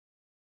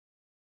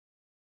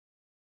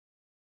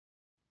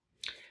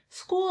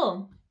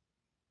School,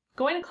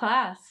 going to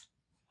class,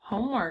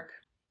 homework,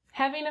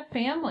 having a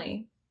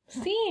family,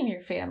 seeing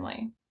your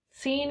family,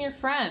 seeing your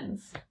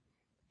friends,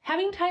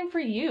 having time for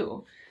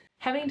you,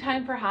 having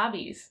time for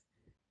hobbies.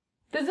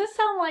 Does this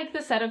sound like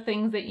the set of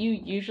things that you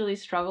usually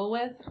struggle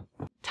with?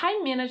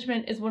 Time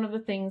management is one of the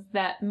things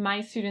that my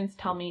students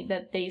tell me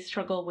that they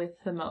struggle with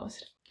the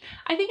most.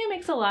 I think it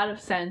makes a lot of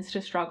sense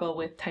to struggle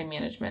with time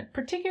management,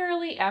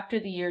 particularly after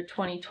the year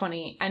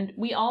 2020, and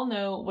we all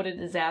know what a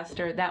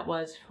disaster that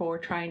was for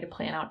trying to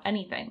plan out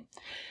anything.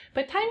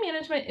 But time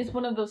management is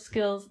one of those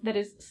skills that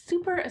is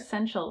super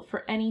essential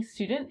for any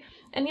student,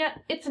 and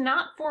yet it's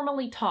not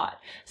formally taught.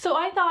 So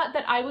I thought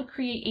that I would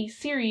create a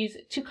series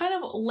to kind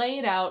of lay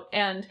it out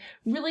and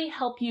really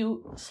help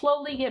you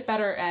slowly get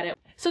better at it.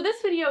 So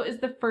this video is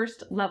the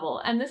first level,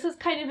 and this is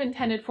kind of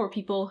intended for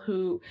people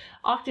who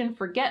often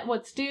forget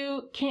what's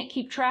due, can't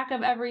keep track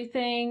of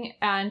everything,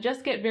 and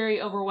just get very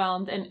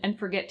overwhelmed and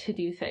forget to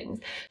do things.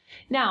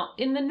 Now,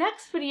 in the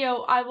next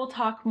video, I will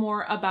talk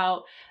more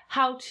about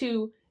how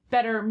to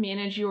better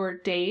manage your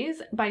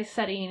days by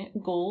setting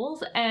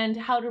goals and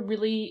how to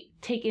really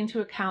take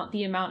into account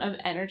the amount of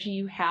energy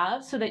you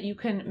have so that you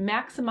can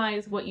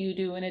maximize what you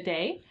do in a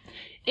day.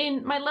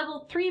 In my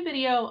level 3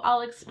 video,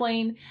 I'll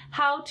explain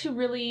how to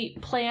really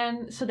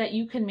plan so that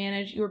you can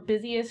manage your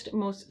busiest,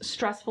 most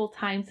stressful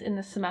times in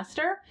the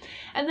semester.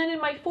 And then in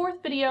my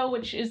 4th video,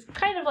 which is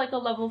kind of like a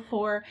level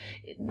 4,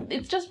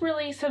 it's just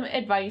really some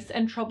advice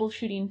and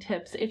troubleshooting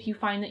tips if you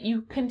find that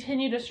you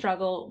continue to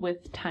struggle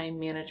with time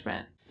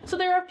management. So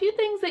there are a few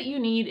things that you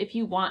need if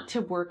you want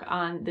to work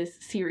on this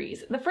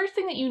series. The first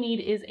thing that you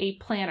need is a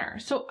planner.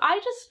 So I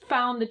just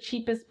found the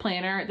cheapest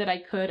planner that I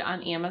could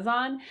on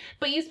Amazon,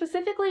 but you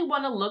specifically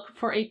want to look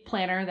for a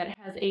planner that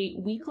has a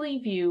weekly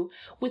view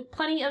with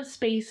plenty of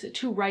space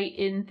to write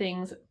in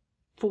things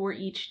for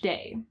each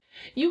day.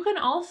 You can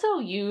also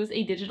use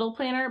a digital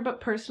planner, but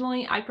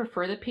personally I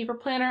prefer the paper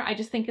planner. I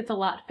just think it's a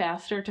lot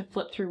faster to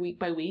flip through week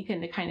by week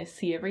and to kind of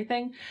see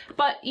everything.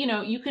 But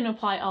you can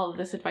apply all of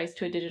this advice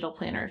to a digital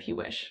planner if you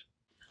wish.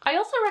 I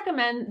also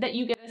recommend that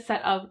you get a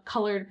set of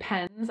colored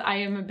pens. I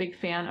am a big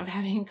fan of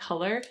having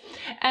color,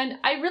 and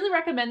I really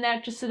recommend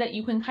that just so that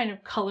you can kind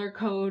of color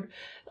code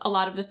a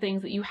lot of the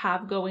things that you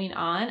have going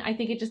on. I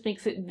think it just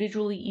makes it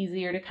visually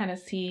easier to kind of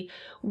see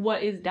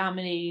what is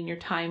dominating your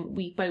time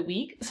week by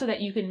week so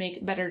that you can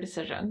make better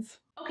decisions.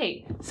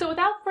 Okay, so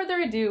without further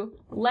ado,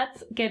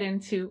 let's get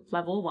into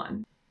level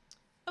 1.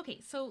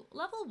 Okay, so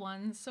level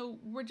 1, so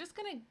we're just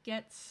gonna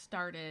get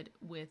started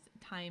with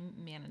time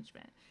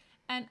management.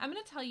 And I'm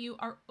gonna tell you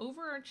our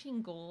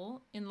overarching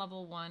goal in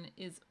level 1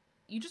 is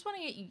you just wanna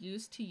get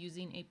used to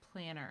using a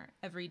planner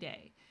every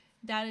day.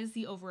 That is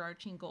the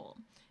overarching goal.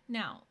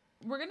 Now,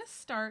 we're gonna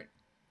start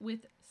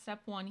with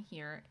step 1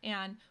 here.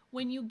 And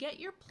when you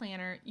get your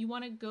planner, you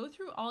wanna go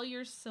through all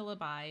your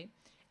syllabi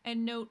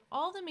and note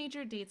all the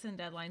major dates and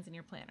deadlines in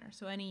your planner.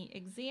 So any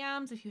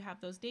exams, if you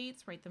have those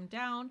dates, write them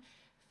down.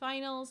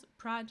 Finals,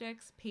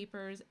 projects,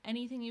 papers,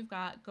 anything you've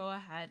got, go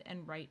ahead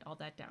and write all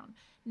that down.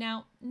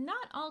 Now,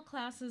 not all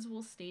classes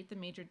will state the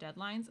major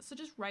deadlines, so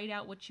just write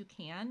out what you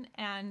can,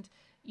 and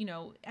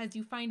as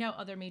you find out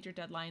other major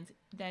deadlines,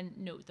 then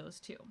note those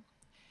too.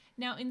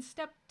 Now, in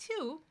step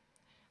 2,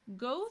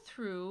 go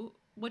through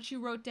what you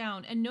wrote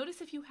down and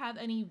notice if you have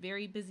any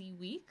very busy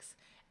weeks,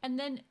 and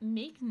then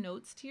make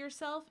notes to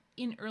yourself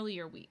in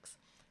earlier weeks.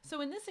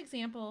 So in this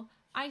example,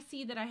 I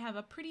see that I have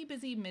a pretty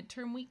busy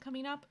midterm week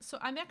coming up, so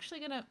I'm actually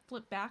going to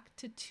flip back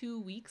to 2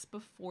 weeks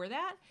before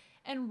that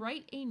and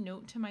write a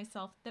note to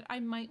myself that I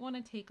might want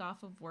to take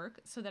off of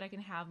work so that I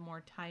can have more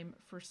time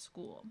for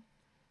school.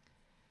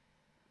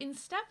 In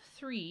step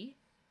 3,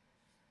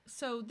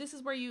 so this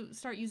is where you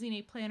start using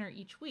a planner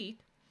each week,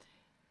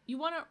 you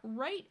want to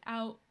write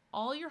out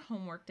all your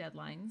homework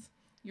deadlines,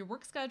 your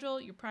work schedule,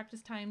 your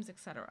practice times,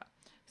 etc.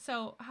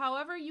 So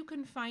however you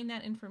can find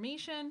that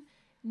information,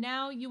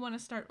 now you want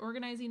to start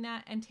organizing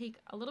that and take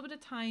a little bit of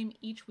time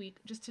each week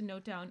just to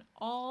note down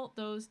all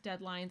those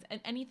deadlines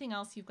and anything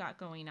else you've got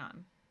going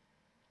on.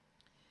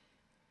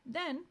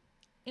 Then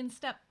in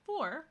step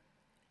 4,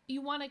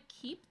 you want to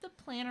keep the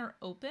planner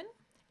open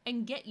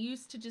and get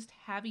used to just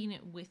having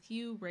it with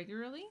you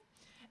regularly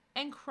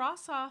and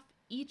cross off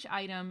each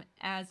item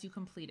as you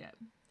complete it.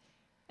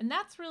 And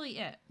that's really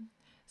it.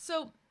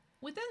 So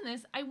within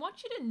this, I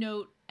want you to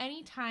note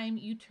anytime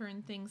you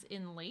turn things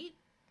in late,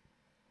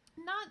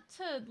 not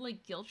to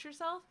guilt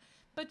yourself,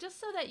 but just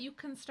so that you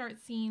can start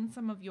seeing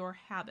some of your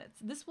habits.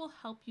 This will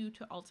help you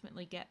to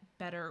ultimately get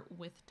better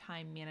with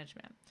time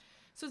management.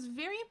 So it's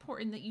very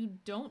important that you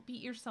don't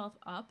beat yourself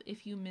up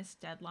if you miss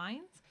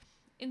deadlines.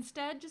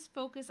 Instead, just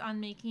focus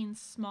on making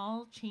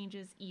small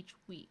changes each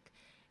week.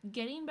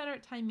 Getting better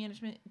at time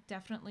management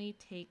definitely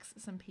takes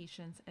some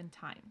patience and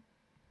time.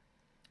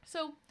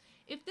 So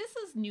if this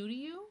is new to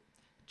you,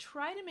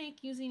 try to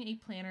make using a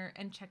planner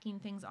and checking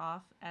things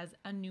off as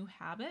a new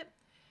habit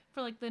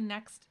for the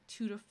next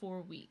 2 to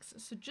 4 weeks.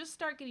 So just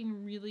start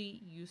getting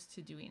really used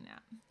to doing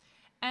that.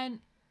 And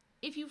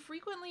if you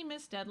frequently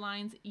miss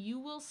deadlines, you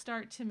will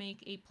start to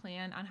make a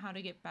plan on how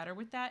to get better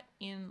with that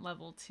in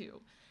level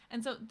 2.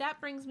 And so that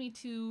brings me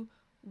to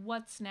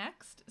what's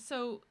next.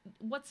 So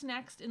what's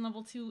next in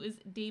level 2 is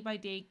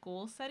day-by-day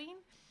goal setting.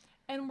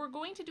 And we're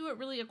going to do it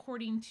really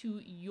according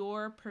to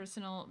your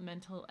personal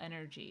mental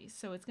energy.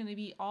 So it's going to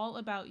be all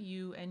about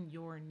you and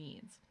your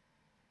needs.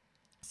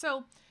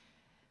 So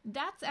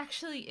that's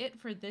actually it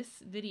for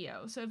this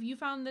video. So if you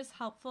found this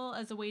helpful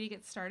as a way to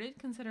get started,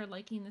 consider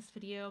liking this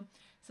video,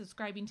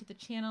 subscribing to the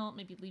channel,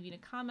 maybe leaving a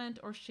comment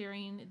or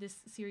sharing this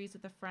series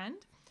with a friend.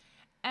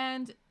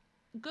 And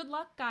good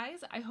luck, guys.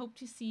 I hope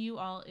to see you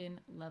all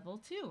in level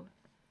 2.